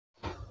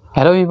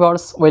Hello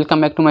viewers,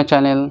 welcome back to my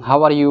channel.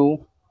 How are you?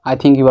 I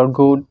think you are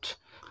good.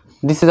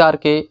 This is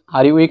RK.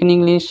 Are you weak in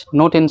English?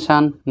 No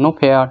tension, no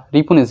fear.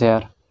 Ripun is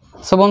here.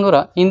 So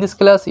bondura, in this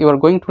class you are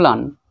going to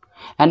learn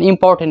an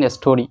important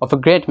story of a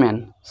great man.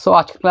 So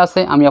আজকের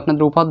ক্লাসে আমি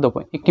আপনাদের উপহার দেব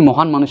একটি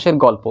মহান মানুষের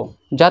গল্প,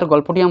 যার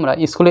গল্পটি আমরা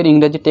স্কুলের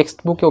ইংরেজি টেক্সট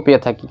বুকেও পেয়ে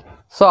থাকি।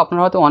 সো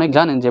আপনারা হয়তো অনেক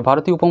জানেন যে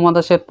ভারতীয়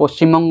উপমহাদেশের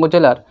পশ্চিমবঙ্গ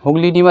জেলার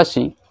হুগলি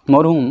নিবাসী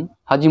মরহুম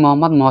হাজি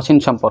মোহাম্মদ মহসিন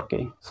সম্পর্কে।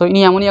 সো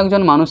ইনি এমনই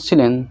একজন মানুষ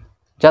ছিলেন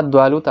যার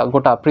দয়ালুতা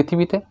গোটা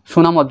পৃথিবীতে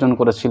সুনাম অর্জন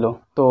করেছিল।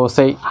 তো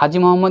সেই হাজি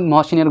মোহাম্মদ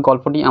মহসিনের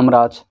গল্পটি আমরা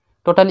আজ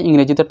টোটালি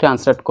ইংরেজিতে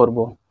ট্রান্সলেট করব।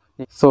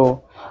 সো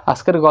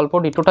আজকের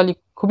গল্পটি টোটালি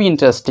খুবই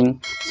ইন্টারেস্টিং।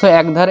 সো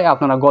একধারে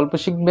আপনারা গল্প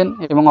শিখবেন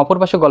এবং অপর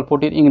পাশে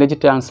গল্পটির ইংরেজি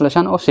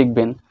ট্রান্সলেশনও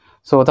শিখবেন।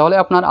 সো তাহলে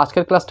আপনার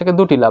আজকের ক্লাস থেকে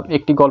দুটি লাভ,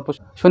 একটি গল্প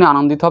শুনে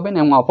আনন্দিত হবেন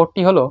এবং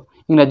অপরটি হলো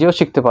ইংরেজিও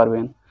শিখতে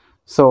পারবেন।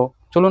 সো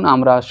চলুন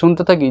আমরা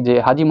শুনতে থাকি যে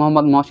হাজি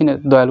মোহাম্মদ মহসিনের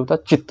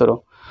দয়ালুতার চিত্র।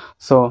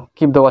 So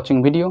keep the watching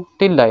video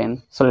till the end.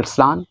 So let's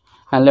learn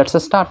and let's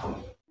start.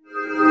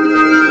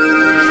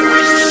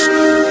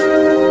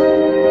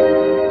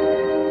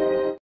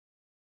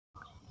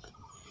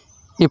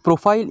 A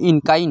profile in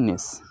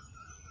kindness,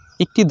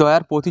 একটি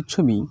দয়ার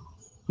প্রতিচ্ছবি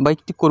বা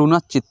একটি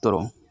করুণার চিত্র।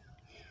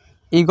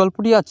 এই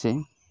গল্পটি আছে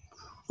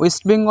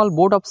West Bengal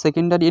board of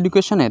secondary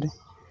এডুকেশনের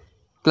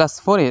ক্লাস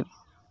 4-এর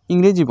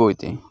ইংরেজি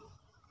বইতে।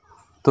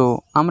 তো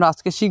আমরা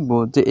আজকে শিখব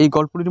যে এই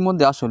গল্পটির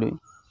মধ্যে আসলে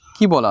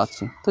কি বলা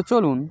আছে। তো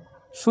চলুন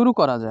শুরু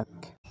করা যাক।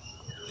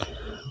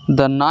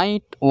 The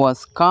night was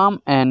calm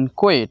and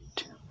quiet.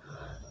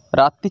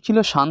 রাতটি ছিল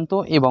শান্ত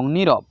এবং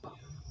নীরব।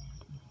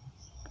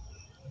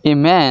 A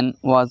man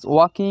was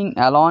walking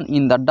alone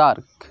in the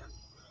dark.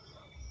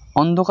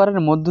 অন্ধকারের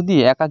মধ্য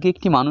দিয়ে একাকী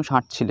একটি মানুষ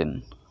হাঁটছিলেন।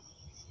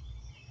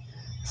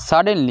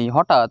 Suddenly,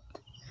 হঠাৎ,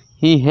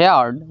 he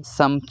heard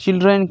some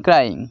children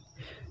crying.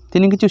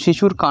 তিনি কিছু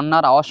শিশুর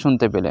কান্নার আওয়াজ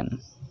শুনতে পেলেন।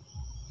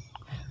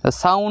 The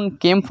sound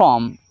came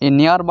from a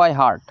nearby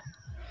hut.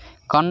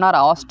 কান্নার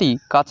আওয়াজটি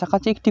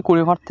কাছাকাছি একটি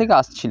কুড়েঘর থেকে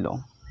আসছিল।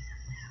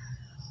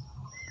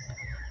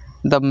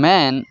 দ্য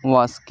ম্যান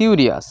ওয়াজ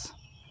কিউরিয়াস,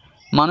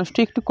 মানুষটি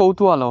একটু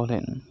কৌতূহল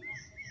হলেন।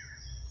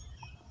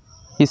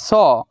 হি স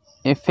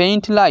এ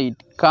faint light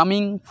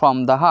coming from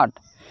the হাট,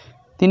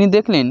 তিনি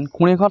দেখলেন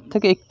কুড়েঘর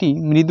থেকে একটি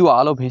মৃদু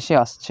আলো ভেসে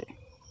আসছে।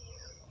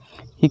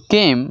 হি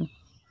কেম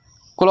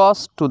ক্লস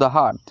টু দ্য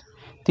হাট,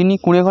 তিনি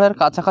কুড়েঘরের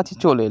কাছাকাছি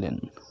চলে এলেন।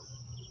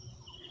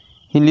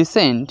 হি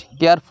লিসেন্ড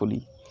কেয়ারফুলি,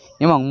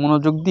 এবং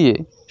মনোযোগ দিয়ে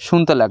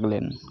শুনতে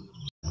লাগলেন।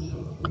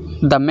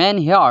 The man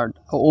heard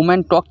a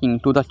woman talking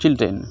to the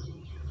children,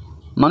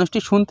 মানুষটি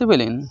শুনতে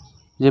পেলেন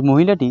যে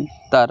মহিলাটি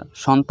তার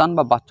সন্তান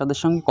বা বাচ্চাদের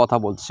সঙ্গে কথা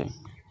বলছে।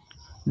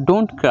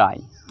 ডোন্ট ক্রাই,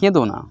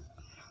 কেঁদো না।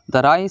 The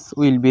rice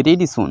will be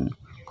ready সুন,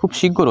 খুব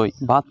শীঘ্রই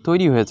ভাত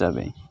তৈরি হয়ে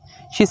যাবে।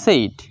 শি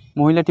সেইড,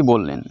 মহিলাটি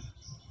বললেন।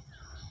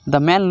 The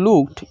man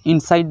looked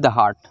inside the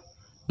হাট,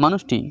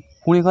 মানুষটি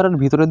কুঁড়েঘরের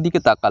ভিতরের দিকে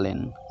তাকালেন।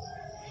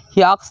 হি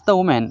আস্কড দ্য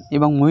ওম্যান,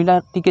 এবং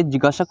মহিলাটিকে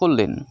জিজ্ঞাসা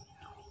করলেন,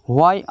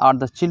 why are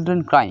the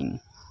children crying,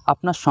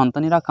 আপনার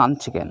সন্তানেরা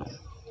কাঁদছে কেন?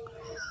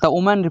 দ্য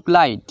ওম্যান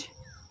রিপ্লাইড,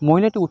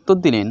 মহিলাটি উত্তর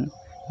দিলেন,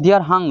 দে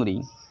আর হাংরি,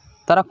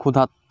 তারা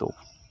ক্ষুধার্ত।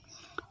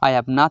 I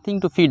have nothing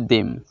to feed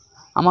them,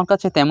 আমার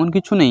কাছে তেমন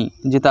কিছু নেই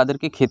যে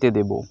তাদেরকে খেতে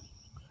দেব।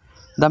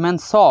 দ্য ম্যান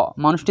স,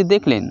 মানুষটি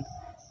দেখলেন,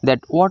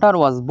 that water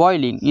was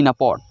boiling in a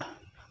পট,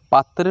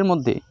 পাত্রের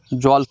মধ্যে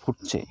জল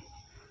ফুটছে।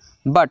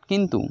 বাট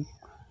কিন্তু,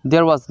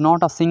 দেয়ার was not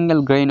a single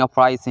grain of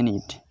rice in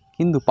it,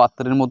 কিন্তু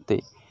পাত্রের মধ্যে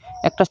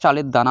একটা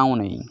চালের দানাও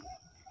নেই।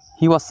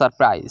 হি ওয়াজ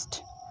সারপ্রাইজড,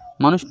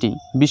 মানুষটি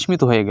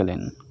বিস্মিত হয়ে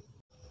গেলেন।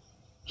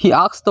 হি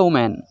আস্কড দ্য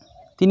ওম্যান,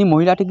 তিনি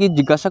মহিলাটিকে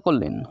জিজ্ঞাসা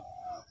করলেন,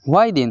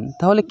 হোয়াই দেন,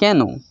 তাহলে কেন?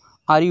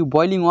 আর ইউ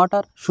বয়লিং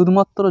ওয়াটার,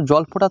 শুধুমাত্র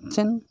জল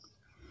ফোটাচ্ছেন?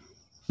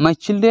 মাই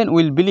চিলড্রেন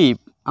উইল বিলিভ,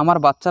 আমার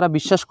বাচ্চারা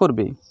বিশ্বাস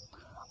করবে।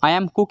 I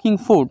am cooking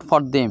food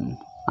for them,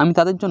 আমি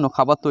তাদের জন্য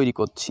খাবার তৈরি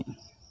করছি।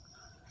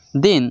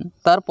 দেন,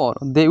 তারপর,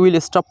 দে উইল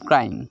স্টপ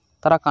ক্রাইং,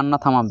 তারা কান্না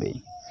থামাবে।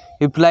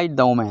 রিপ্লাইড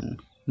দ্য ওম্যান,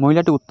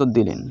 মহিলাটি উত্তর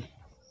দিলেন।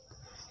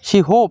 She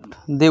hopped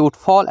they would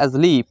fall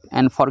অ্যাজলিপ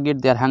and forget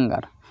there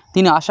hanger,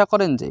 তিনি আশা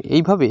করেন যে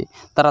এইভাবে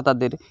তারা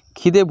তাদের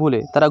খিদে ভুলে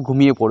তারা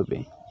ঘুমিয়ে পড়বে।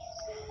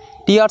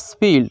 Tears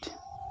field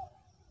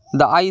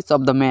the eyes of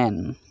the man,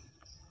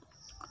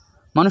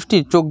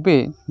 মানুষটির চোখ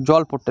বেয়ে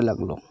জল পড়তে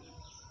লাগলো।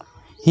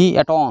 হি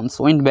at once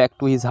went back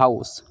to his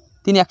house,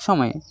 তিনি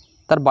একসময়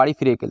তার বাড়ি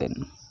ফিরে গেলেন।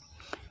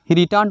 হি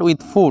returned with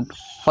food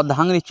for the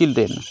hungry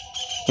children,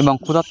 এবং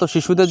ক্ষুধার্ত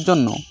শিশুদের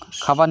জন্য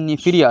খাবার নিয়ে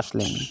ফিরে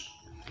আসলেন।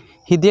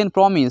 হি দেন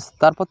প্রমিস,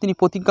 তারপর তিনি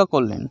প্রতিজ্ঞা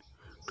করলেন,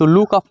 to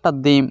look after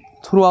them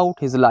through out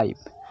his life,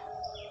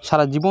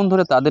 সারা জীবন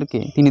ধরে তাদেরকে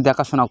তিনি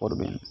দেখাশোনা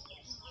করবেন।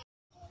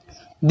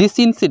 This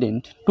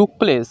incident took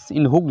place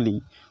in Hooghly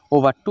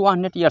over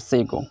 200 years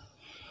ago,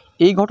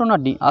 এই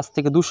ঘটনাটি আজ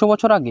থেকে 200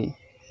 বছর আগে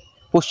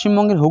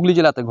পশ্চিমবঙ্গের হুগলি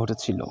জেলাতে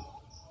ঘটেছিল।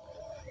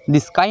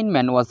 This kind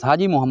man was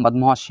Haji Mohammad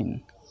Mohsin,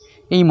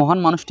 এই মহান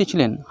মানুষটি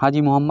ছিলেন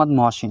হাজি মোহাম্মদ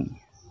মহসিন।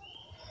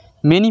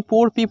 মেনি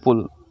পোর পিপল,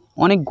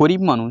 অনেক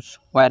গরিব মানুষ,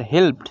 ওয়ার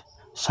হেল্পড,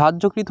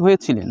 সাহায্যকৃত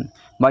হয়েছিলেন,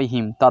 বাই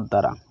হিম, তার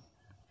দ্বারা।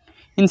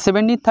 ইন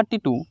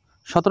 1732,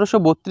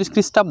 1732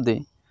 খ্রিস্টাব্দে,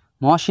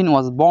 Mohsin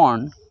was born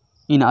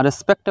in a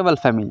respectable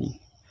family.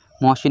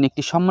 Mohsin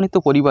একটি সম্মানিত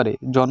পরিবারে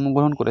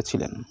জন্মগ্রহণ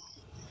করেছিলেন।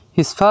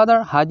 হিজ ফাদার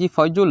হাজি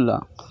ফয়জুল্লাহ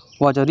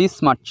ওয়াজ আ রিচ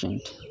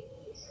মার্চেন্ট।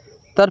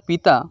 তার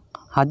পিতা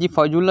হাজি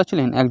ফয়জুল্লাহ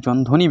ছিলেন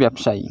একজন ধনী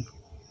ব্যবসায়ী।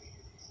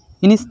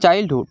 In his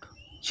childhood,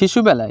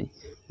 শিশুবেলায়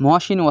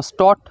Mohsin was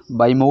taught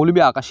by মৌলভী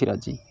আকা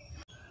সিরাজি।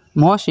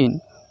 মহসিন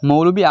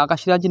মৌলভী আকা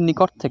সিরাজির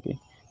নিকট থেকে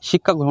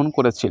শিক্ষা গ্রহণ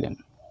করেছিলেন।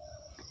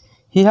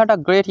 He had a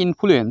great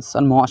influence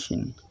on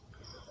Mohsin.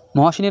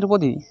 মহসিনের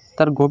প্রতি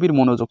তার গভীর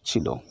মনোযোগ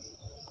ছিল।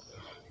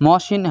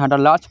 Mohsin had a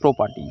large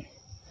property.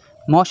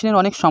 মহসিনের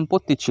অনেক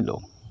সম্পত্তি ছিল।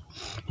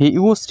 He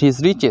used his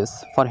reaches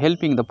for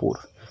helping the poor.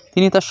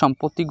 তিনি তার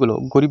সম্পত্তিগুলো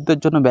গরিবদের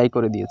জন্য ব্যয়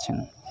করে দিয়েছেন।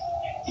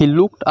 He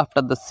looked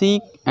after the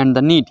sick and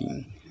the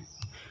needy.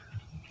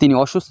 তিনি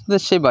অসুস্থদের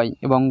সেবায়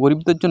এবং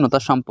গরিবদের জন্য তার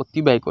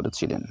সম্পত্তি ব্যয়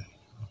করেছিলেন।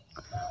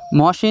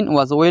 Mohsin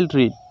was well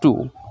read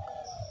to.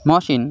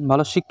 Mohsin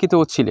ভালো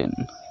শিক্ষিতও ছিলেন।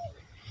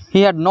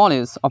 He had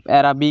knowledge of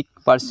Arabic,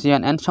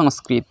 Persian and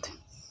সংস্কৃত।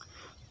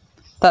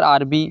 তার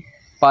আরবি,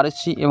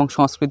 পারসি এবং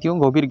সংস্কৃতিও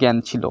গভীর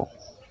জ্ঞান ছিল।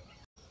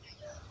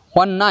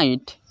 ওয়ান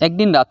নাইট,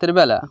 একদিন রাতের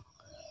বেলা,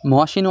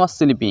 Mohsin was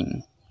sleeping.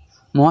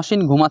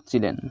 Mohsin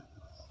ঘুমাচ্ছিলেন।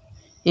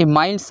 A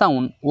mild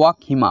sound walk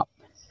him up.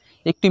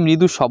 একটি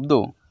মৃদু শব্দ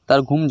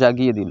তার ঘুম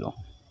জাগিয়ে দিল।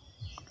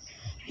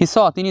 হি স,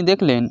 তিনি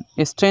দেখলেন,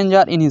 a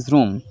stranger in his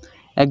room.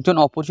 একজন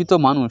অপরিচিত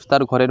মানুষ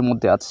তার ঘরের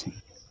মধ্যে আছে।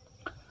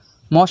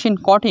 মহসিন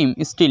কট হিম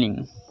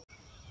স্টিলিং।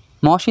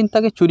 মহসিন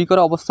তাকে চুরি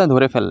করা অবস্থায়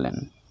ধরে ফেললেন।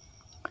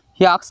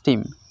 হি আস্কড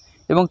হিম,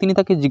 এবং তিনি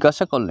তাকে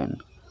জিজ্ঞাসা করলেন,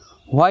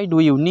 why do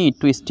you need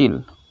to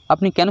still?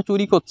 আপনি কেন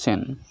চুরি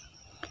করছেন?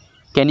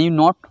 Can you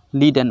not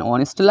lead an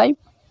honest life?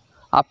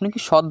 আপনি কি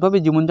সৎভাবে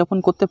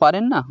জীবনযাপন করতে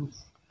পারেন না?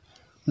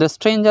 The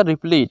stranger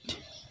রিপ্লিড।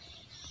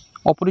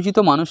 অপরিচিত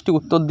মানুষটি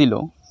উত্তর দিল,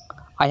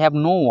 আই হ্যাভ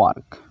নো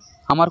ওয়ার্ক।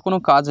 আমার কোনো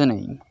কাজ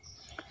নেই।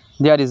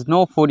 There is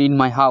no food in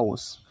my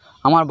house.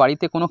 আমার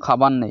বাড়িতে কোনো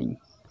খাবার নেই।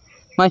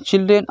 My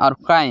children are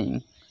crying.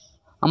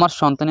 আমার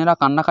সন্তানেরা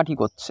কান্নাকাটি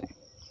করছে।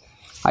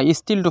 I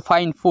still to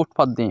find food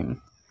for them.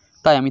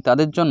 তাই আমি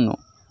তাদের জন্য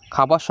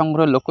খাবার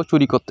সংগ্রহের লক্ষ্য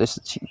চুরি করতে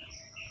এসেছি।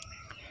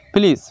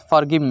 Please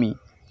forgive me.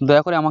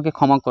 দয়া করে আমাকে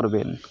ক্ষমা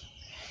করবেন।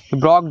 হি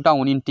ব্রক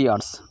ডাউন ইন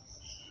টিয়ার্স।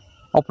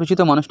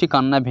 অপরিচিত মানুষটি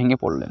কান্নায় ভেঙে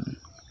পড়লেন।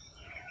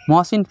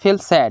 Mohsin fail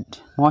sad.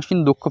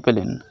 মহসিন দুঃখ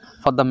পেলেন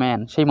ফর দ্য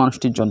ম্যান, সেই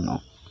মানুষটির জন্য।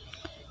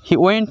 He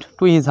went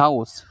to his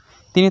house.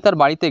 তিনি তার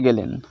বাড়িতে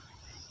গেলেন।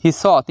 হি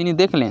স, তিনি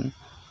দেখলেন,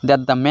 that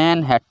the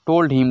man had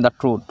told him the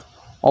truth.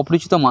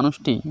 অপরিচিত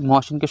মানুষটি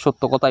মহসিনকে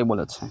সত্য কথাই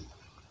বলেছে।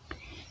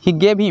 He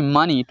gave him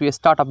money to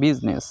start a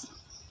business.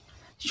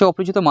 সে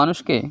অপরিচিত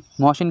মানুষকে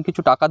মহসিন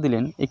কিছু টাকা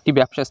দিলেন একটি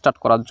ব্যবসা স্টার্ট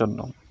করার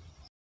জন্য।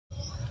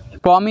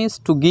 Promise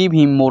to give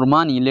him more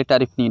money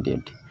letter if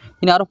needed.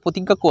 তিনি আরও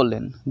প্রতিজ্ঞা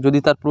করলেন,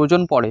 যদি তার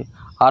প্রয়োজন পড়ে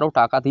আরও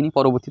টাকা তিনি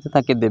পরবর্তীতে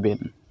তাকে দেবেন।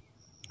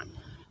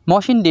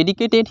 Mohsin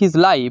dedicated his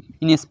life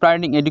in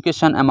spreading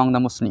education among the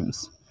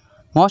Muslims.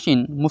 Mohsin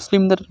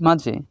মুসলিমদের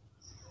মাঝে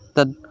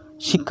তার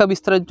শিক্ষা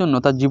বিস্তারের জন্য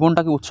তার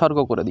জীবনটাকে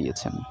উৎসর্গ করে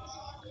দিয়েছেন।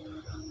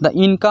 The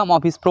income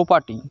of his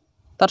property.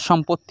 তার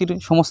সম্পত্তির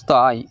সমস্ত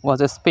আয়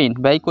ওয়াজ স্পেন্ট,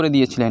 ব্যয় করে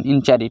দিয়েছিলেন,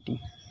 ইন চ্যারিটি,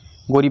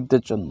 গরিবদের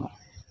জন্য।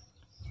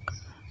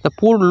 দ্য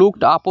পুর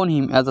লুকড আপন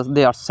হিম অ্যাজ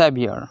দেয়ার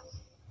স্যাভিয়ার।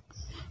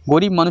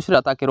 গরিব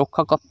মানুষেরা তাকে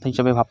রক্ষাকর্তা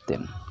হিসেবে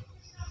ভাবতেন।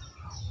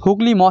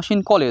 Hooghly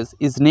Mohsin college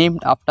is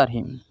named after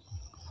him.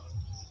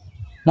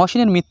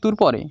 মহসিনের মৃত্যুর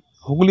পরে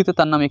হুগলিতে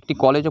তার নামে একটি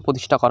কলেজও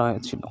প্রতিষ্ঠা করা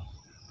হয়েছিল।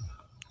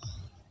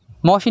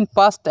 Mohsin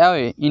passed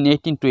away in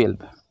 1812।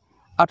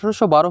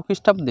 1812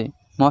 খ্রিস্টাব্দে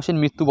মহসিন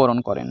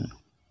মৃত্যুবরণ করেন।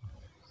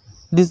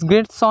 This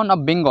great son of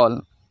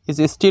Bengal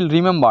is still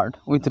remembered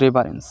with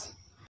reverence.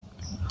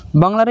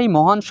 বাংলার এই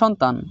মহান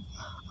সন্তান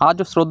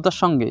আজও শ্রদ্ধার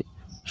সঙ্গে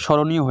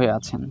স্মরণীয় হয়ে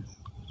আছেন।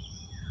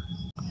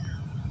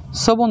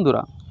 সো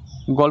বন্ধুরা,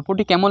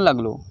 গল্পটি কেমন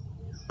লাগলো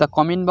তা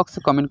কমেন্ট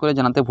বক্সে কমেন্ট করে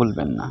জানাতে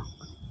ভুলবেন না।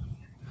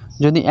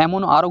 যদি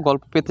এমন আরও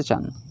গল্প পেতে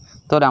চান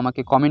তাহলে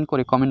আমাকে কমেন্ট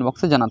করে কমেন্ট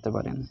বক্সে জানাতে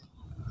পারেন।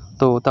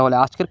 তো তাহলে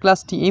আজকের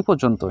ক্লাসটি এই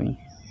পর্যন্তই।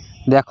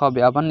 দেখা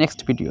হবে আবার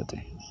নেক্সট ভিডিওতে।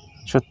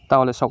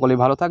 তাহলে সকলেই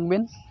ভালো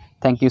থাকবেন।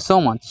 Thank you so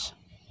much.